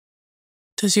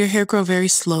Does your hair grow very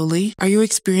slowly? Are you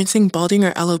experiencing balding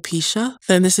or alopecia?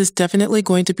 Then this is definitely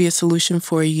going to be a solution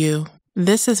for you.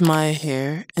 This is my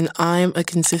hair, and I'm a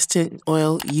consistent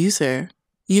oil user.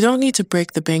 You don't need to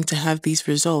break the bank to have these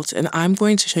results, and I'm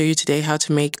going to show you today how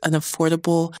to make an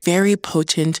affordable, very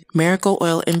potent miracle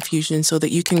oil infusion so that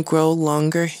you can grow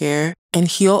longer hair and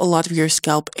heal a lot of your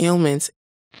scalp ailments.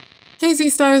 Hey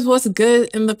Z-Stars, what's good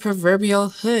in the proverbial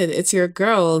hood? It's your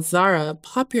girl, Zara,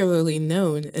 popularly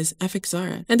known as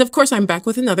EfikZara. And of course, I'm back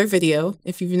with another video.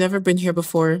 If you've never been here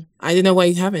before, I don't know why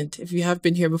you haven't. If you have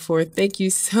been here before, thank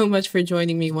you so much for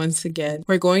joining me once again.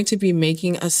 We're going to be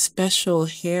making a special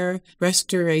hair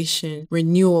restoration,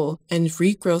 renewal, and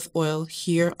regrowth oil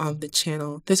here on the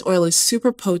channel. This oil is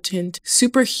super potent,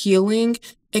 super healing.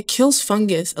 It kills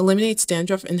fungus, eliminates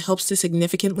dandruff, and helps to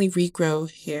significantly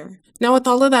regrow hair. Now, with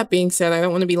all of that being said, I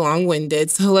don't want to be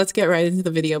long-winded, so let's get right into the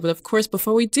video. But of course,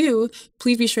 before we do,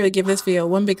 please be sure to give this video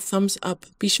one big thumbs up.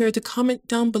 Be sure to comment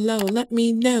down below. Let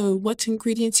me know what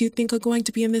ingredients you think are going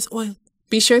to be in this oil.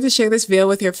 Be sure to share this video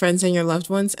with your friends and your loved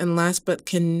ones. And last but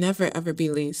can never ever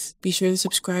be least, be sure to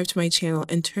subscribe to my channel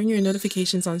and turn your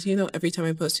notifications on so you know every time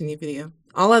I post a new video.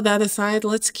 All of that aside,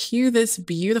 let's cue this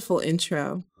beautiful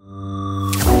intro.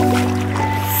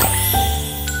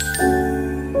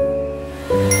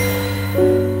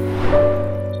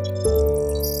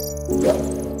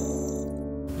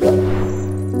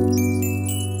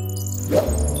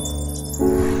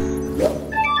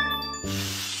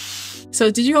 So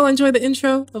did you all enjoy the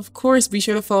intro? Of course, be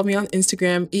sure to follow me on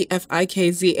Instagram,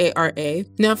 EfikZara.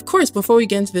 Now, of course, before we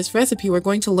get into this recipe, we're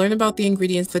going to learn about the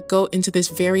ingredients that go into this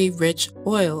very rich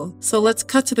oil. So let's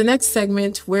cut to the next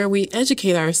segment where we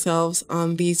educate ourselves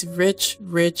on these rich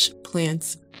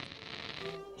plants.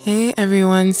 Hey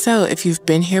everyone, so if you've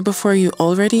been here before, you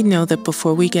already know that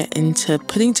before we get into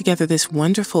putting together this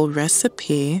wonderful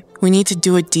recipe, we need to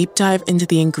do a deep dive into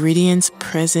the ingredients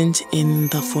present in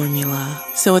the formula.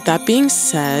 So with that being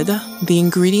said, the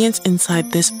ingredients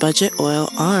inside this budget oil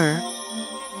are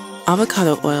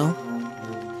avocado oil,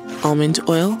 almond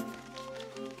oil,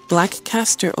 black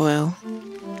castor oil,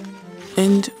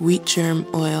 and wheat germ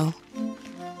oil.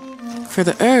 For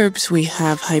the herbs, we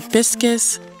have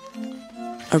hibiscus,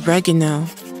 oregano,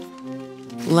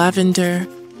 lavender,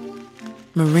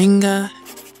 moringa,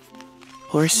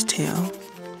 horsetail,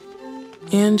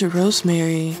 and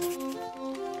rosemary.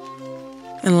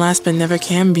 And last but never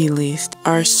can be least,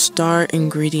 our star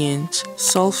ingredient,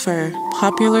 sulfur,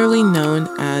 popularly known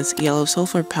as yellow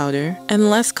sulfur powder, and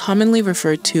less commonly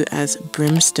referred to as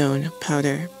brimstone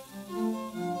powder.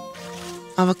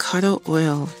 Avocado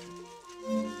oil.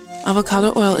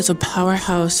 Avocado oil is a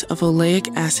powerhouse of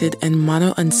oleic acid and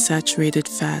monounsaturated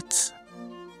fats.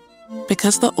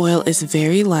 Because the oil is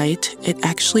very light, it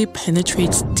actually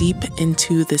penetrates deep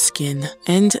into the skin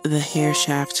and the hair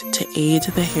shaft to aid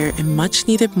the hair in much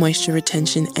needed moisture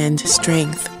retention and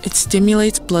strength. It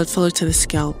stimulates blood flow to the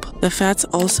scalp. The fats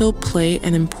also play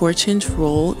an important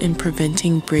role in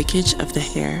preventing breakage of the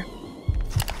hair.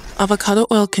 Avocado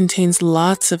oil contains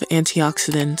lots of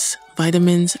antioxidants,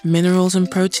 vitamins, minerals, and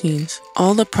proteins.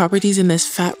 All the properties in this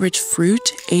fat-rich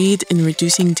fruit aid in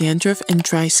reducing dandruff and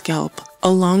dry scalp,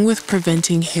 along with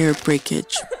preventing hair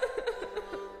breakage.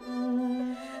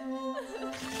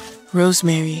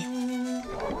 Rosemary.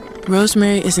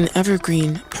 Rosemary is an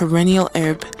evergreen, perennial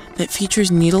herb that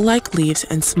features needle-like leaves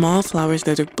and small flowers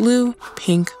that are blue,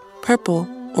 pink, purple,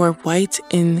 or white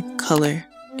in color.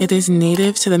 It is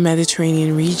native to the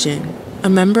Mediterranean region. A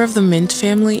member of the mint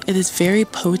family, it is very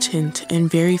potent and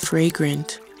very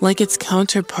fragrant. Like its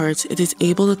counterparts, it is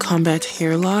able to combat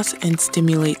hair loss and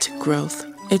stimulate growth.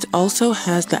 It also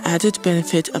has the added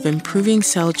benefit of improving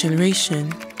cell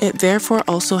generation. It therefore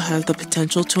also has the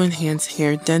potential to enhance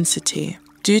hair density.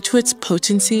 Due to its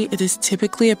potency, it is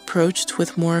typically approached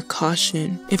with more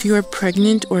caution. If you are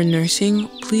pregnant or nursing,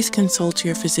 please consult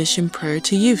your physician prior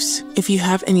to use. If you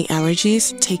have any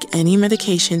allergies, take any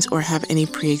medications, or have any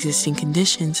pre-existing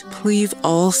conditions, please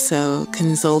also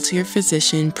consult your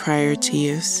physician prior to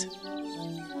use.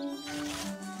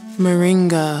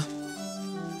 Moringa.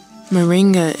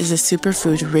 Moringa is a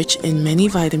superfood rich in many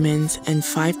vitamins and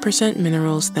 5%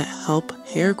 minerals that help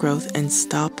hair growth and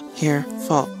stop hair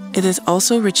fall. It is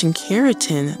also rich in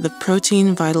keratin, the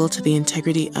protein vital to the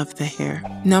integrity of the hair.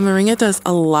 Now, moringa does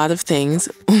a lot of things,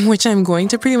 which I'm going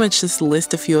to pretty much just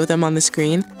list a few of them on the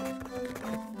screen.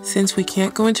 Since we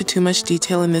can't go into too much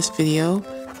detail in this video,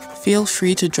 feel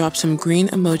free to drop some green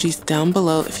emojis down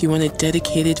below if you want a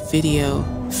dedicated video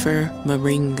for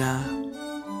moringa.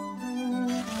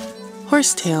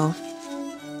 Horsetail.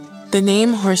 The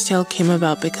name horsetail came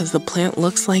about because the plant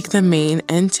looks like the mane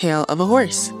and tail of a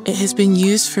horse. It has been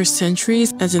used for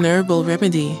centuries as an herbal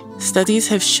remedy. Studies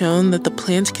have shown that the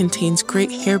plant contains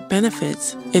great hair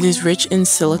benefits. It is rich in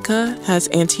silica, has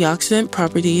antioxidant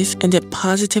properties, and it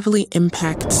positively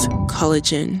impacts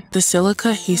collagen. The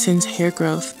silica hastens hair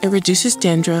growth. It reduces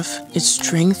dandruff. It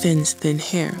strengthens thin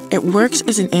hair. It works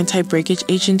as an anti-breakage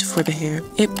agent for the hair.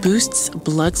 It boosts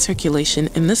blood circulation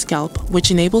in the scalp, which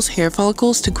enables hair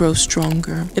follicles to grow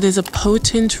stronger. It is a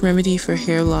potent remedy for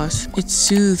hair loss. It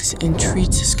soothes and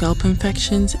treats scalp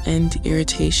infections and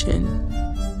irritation.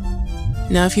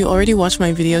 Now, if you already watched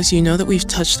my videos, you know that we've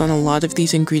touched on a lot of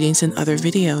these ingredients in other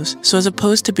videos. So as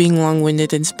opposed to being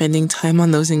long-winded and spending time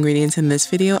on those ingredients in this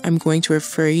video, I'm going to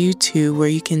refer you to where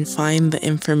you can find the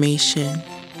information.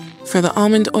 For the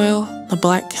almond oil, the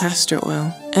black castor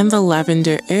oil, and the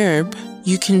lavender herb,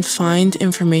 you can find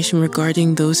information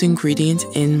regarding those ingredients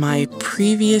in my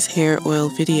previous hair oil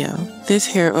video. This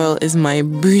hair oil is my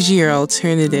bougier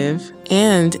alternative,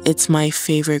 and it's my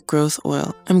favorite growth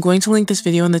oil. I'm going to link this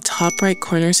video in the top right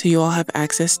corner so you all have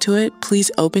access to it.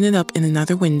 Please open it up in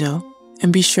another window,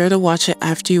 and be sure to watch it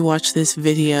after you watch this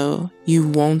video. You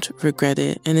won't regret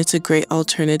it, and it's a great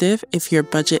alternative if your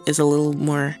budget is a little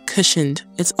more cushioned.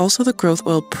 It's also the growth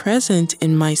oil present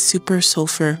in my super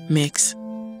sulfur mix.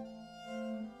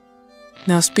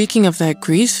 Now, speaking of that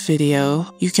grease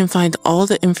video, you can find all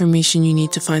the information you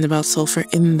need to find about sulfur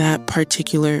in that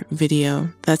particular video.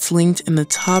 That's linked in the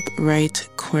top right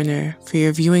corner for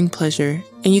your viewing pleasure.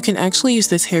 And you can actually use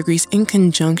this hair grease in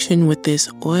conjunction with this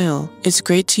oil. It's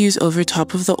great to use over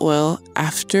top of the oil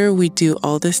after we do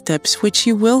all the steps, which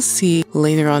you will see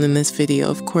later on in this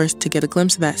video. Of course, to get a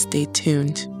glimpse of that, stay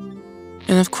tuned.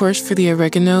 And of course, for the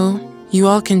oregano, you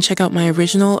all can check out my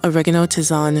original oregano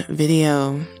tisane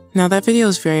video. Now, that video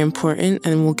is very important,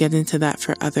 and we'll get into that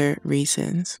for other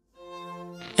reasons.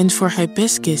 And for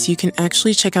hibiscus, you can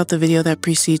actually check out the video that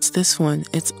precedes this one.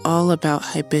 It's all about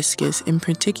hibiscus, in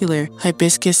particular,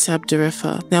 hibiscus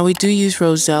sabdariffa. Now, we do use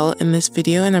roselle in this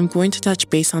video, and I'm going to touch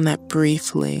base on that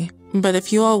briefly. But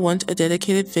if you all want a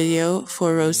dedicated video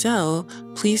for roselle,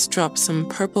 please drop some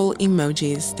purple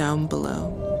emojis down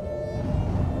below.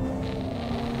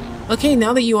 Okay,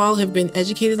 now that you all have been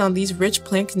educated on these rich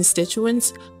plant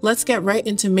constituents, let's get right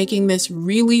into making this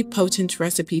really potent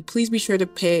recipe. Please be sure to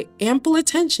pay ample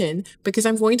attention because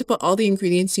I'm going to put all the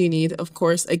ingredients you need, of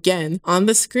course, again, on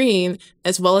the screen,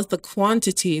 as well as the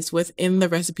quantities within the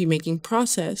recipe making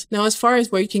process. Now, as far as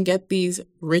where you can get these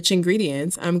rich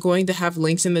ingredients, I'm going to have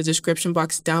links in the description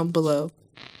box down below.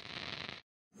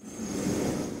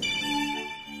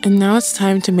 And now it's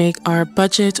time to make our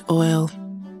budget oil.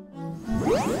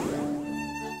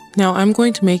 Now I'm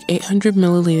going to make 800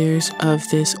 milliliters of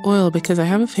this oil because I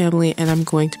have a family and I'm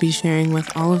going to be sharing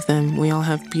with all of them. We all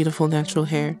have beautiful natural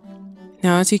hair.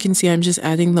 Now, as you can see, I'm just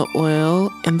adding the oil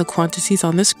and the quantities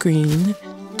on the screen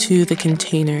to the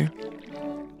container.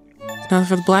 Now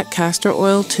for the black castor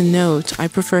oil, to note, I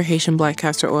prefer Haitian black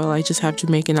castor oil. I just have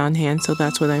Jamaican on hand, so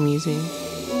that's what I'm using.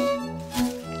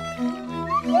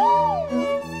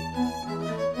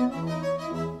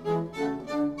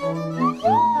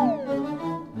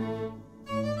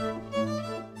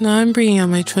 Now I'm bringing out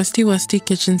my trusty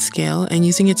kitchen scale and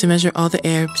using it to measure all the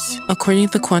herbs according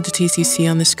to the quantities you see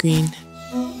on the screen.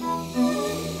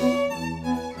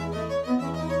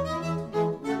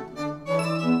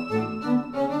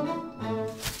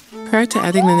 Prior to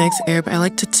adding the next herb, I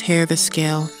like to tare the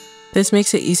scale. This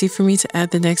makes it easy for me to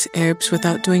add the next herbs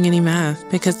without doing any math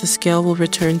because the scale will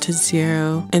return to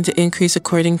 0 and to increase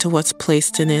according to what's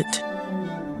placed in it.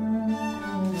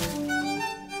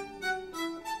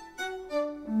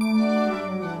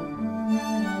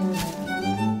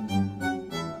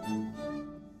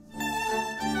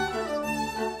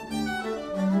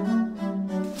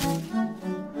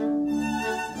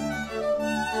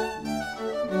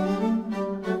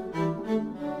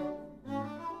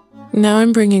 Now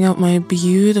I'm bringing out my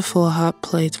beautiful hot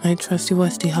plate, my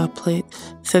trusty hot plate,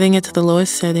 setting it to the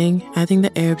lowest setting, adding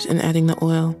the herbs and adding the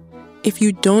oil. If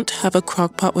you don't have a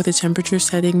crock pot with a temperature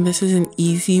setting, this is an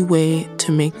easy way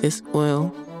to make this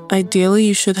oil. Ideally,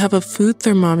 you should have a food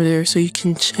thermometer so you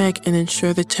can check and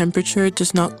ensure the temperature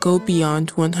does not go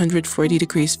beyond 140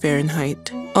 degrees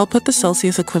Fahrenheit. I'll put the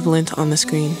Celsius equivalent on the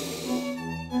screen.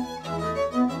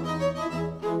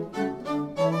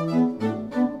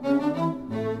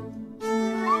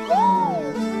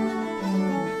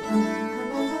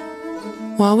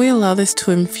 While we allow this to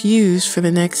infuse for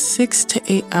the next 6 to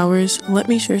 8 hours, let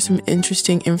me share some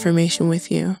interesting information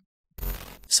with you.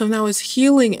 So now, as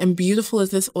healing and beautiful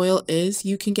as this oil is,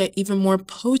 you can get even more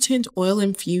potent oil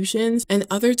infusions and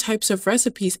other types of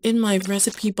recipes in my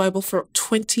recipe Bible for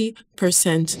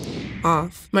 20%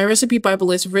 off. My recipe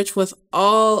Bible is rich with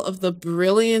all of the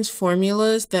brilliant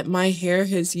formulas that my hair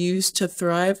has used to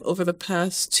thrive over the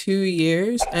past 2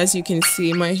 years. As you can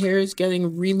see, my hair is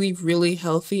getting really, really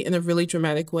healthy in a really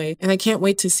dramatic way. And I can't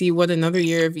wait to see what another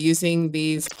year of using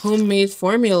these homemade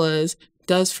formulas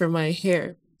does for my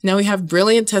hair. Now we have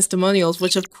brilliant testimonials,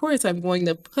 which of course I'm going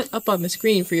to put up on the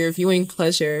screen for your viewing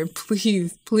pleasure.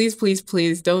 Please, please, please,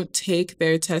 please don't take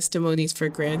their testimonies for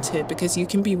granted, because you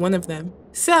can be one of them.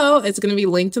 So it's going to be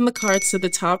linked in the cards to the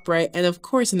top right, and of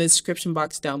course in the description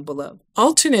box down below.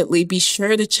 Alternately, be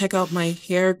sure to check out my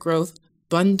hair growth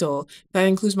bundle. That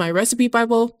includes my recipe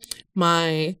Bible,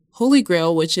 my Holy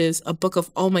Grail, which is a book of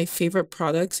all my favorite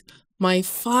products, my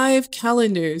 5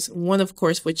 calendars, one of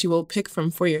course which you will pick from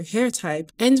for your hair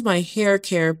type, and my hair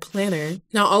care planner.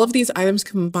 Now all of these items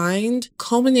combined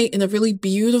culminate in a really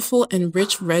beautiful and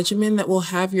rich regimen that will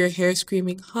have your hair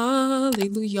screaming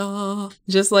hallelujah,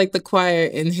 just like the choir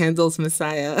in Handel's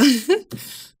Messiah.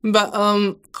 But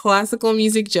classical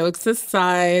music jokes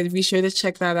aside, be sure to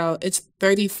check that out. It's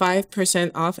 35%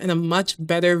 off and a much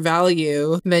better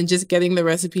value than just getting the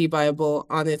recipe Bible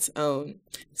on its own.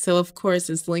 So of course,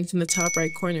 it's linked in the top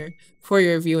right corner for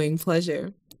your viewing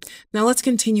pleasure. Now let's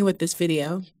continue with this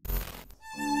video.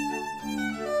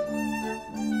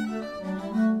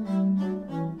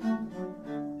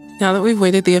 Now that we've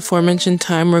waited the aforementioned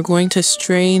time, we're going to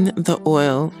strain the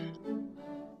oil.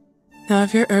 Now,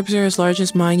 if your herbs are as large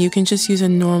as mine, you can just use a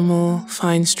normal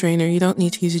fine strainer. You don't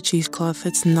need to use a cheesecloth.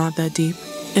 It's not that deep.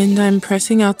 And I'm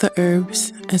pressing out the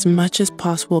herbs as much as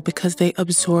possible because they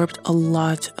absorbed a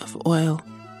lot of oil.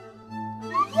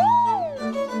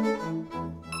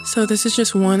 So this is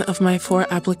just one of my 4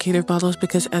 applicator bottles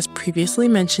because, as previously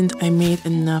mentioned, I made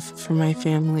enough for my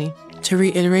family. To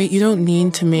reiterate, you don't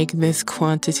need to make this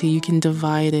quantity. You can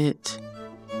divide it.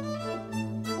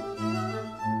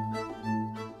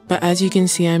 But as you can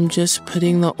see, I'm just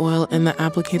putting the oil in the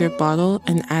applicator bottle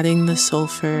and adding the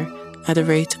sulfur at a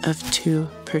rate of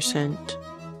 2%.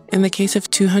 In the case of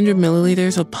 200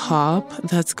 milliliters a pop,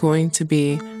 that's going to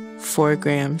be 4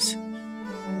 grams.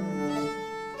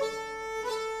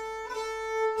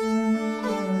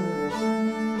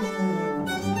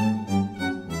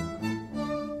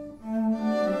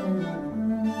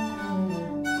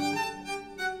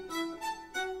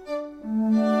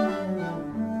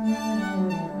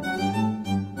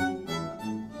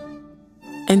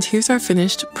 And here's our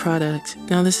finished product.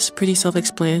 Now this is pretty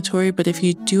self-explanatory, but if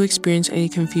you do experience any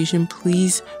confusion,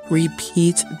 please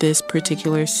repeat this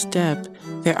particular step.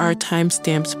 There are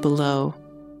timestamps below.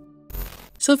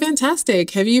 So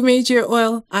fantastic! Have you made your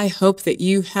oil? I hope that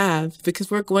you have, because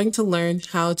we're going to learn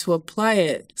how to apply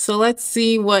it. So let's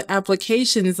see what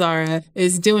application Zara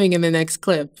is doing in the next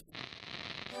clip.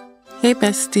 Hey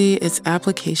bestie, it's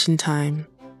application time.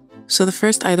 So the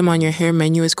first item on your hair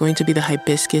menu is going to be the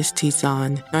hibiscus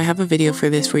tisane. Now I have a video for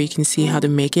this where you can see how to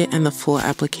make it and the full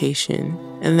application.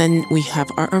 And then we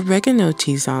have our oregano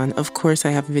tisane. Of course, I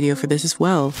have a video for this as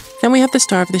well. Then we have the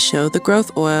star of the show, the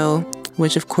growth oil,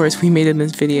 which of course we made in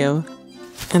this video.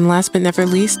 And last but never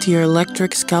least, your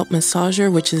electric scalp massager,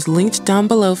 which is linked down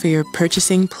below for your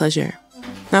purchasing pleasure.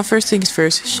 Now first things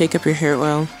first, shake up your hair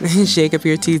oil and shake up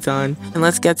your tisane. And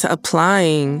let's get to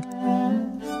applying.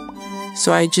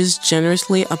 So I just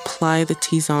generously apply the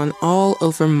tisane all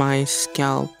over my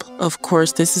scalp. Of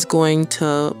course, this is going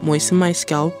to moisten my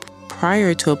scalp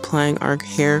prior to applying our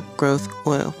hair growth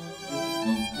oil.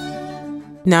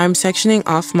 Now I'm sectioning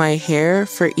off my hair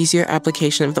for easier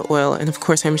application of the oil, and of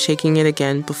course I'm shaking it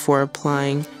again before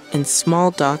applying in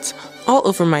small dots all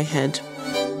over my head.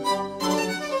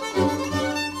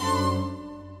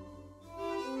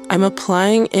 I'm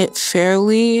applying it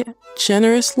fairly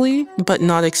generously, but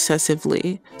not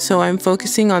excessively. So I'm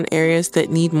focusing on areas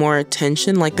that need more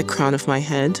attention, like the crown of my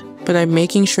head, but I'm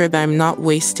making sure that I'm not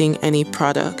wasting any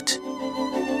product.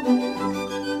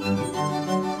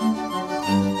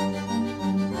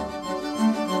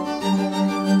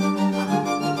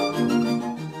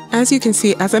 As you can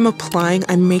see, as I'm applying,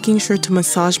 I'm making sure to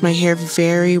massage my hair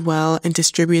very well and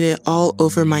distribute it all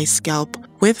over my scalp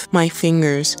with my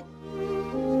fingers.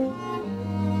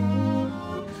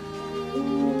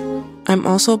 I'm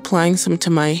also applying some to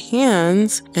my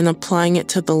hands and applying it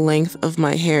to the length of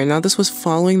my hair. Now this was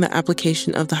following the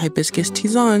application of the hibiscus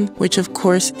tisane, which of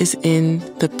course is in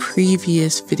the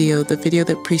previous video, the video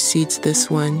that precedes this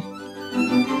one.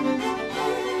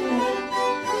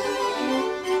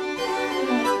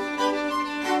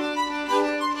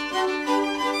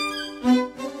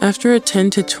 After a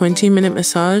 10 to 20 minute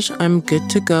massage, I'm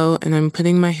good to go and I'm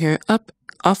putting my hair up,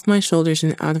 off my shoulders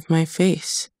and out of my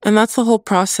face. And that's the whole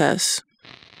process.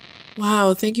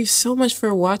 Wow, thank you so much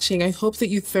for watching. I hope that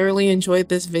you thoroughly enjoyed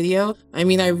this video. I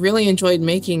mean, I really enjoyed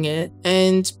making it.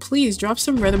 And please drop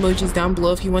some red emojis down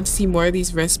below if you want to see more of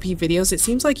these recipe videos. It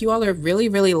seems like you all are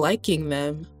really liking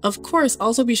them. Of course,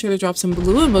 also be sure to drop some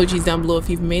blue emojis down below if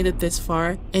you've made it this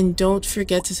far. And don't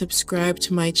forget to subscribe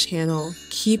to my channel.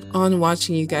 Keep on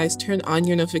watching, you guys. Turn on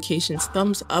your notifications.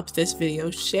 Thumbs up this video.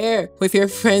 Share with your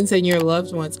friends and your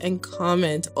loved ones. And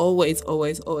comment. Always.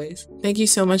 Thank you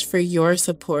so much for your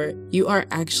support. You are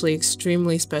actually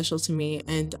extremely special to me,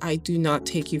 and I do not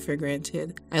take you for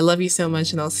granted. I love you so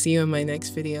much, and I'll see you in my next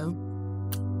video.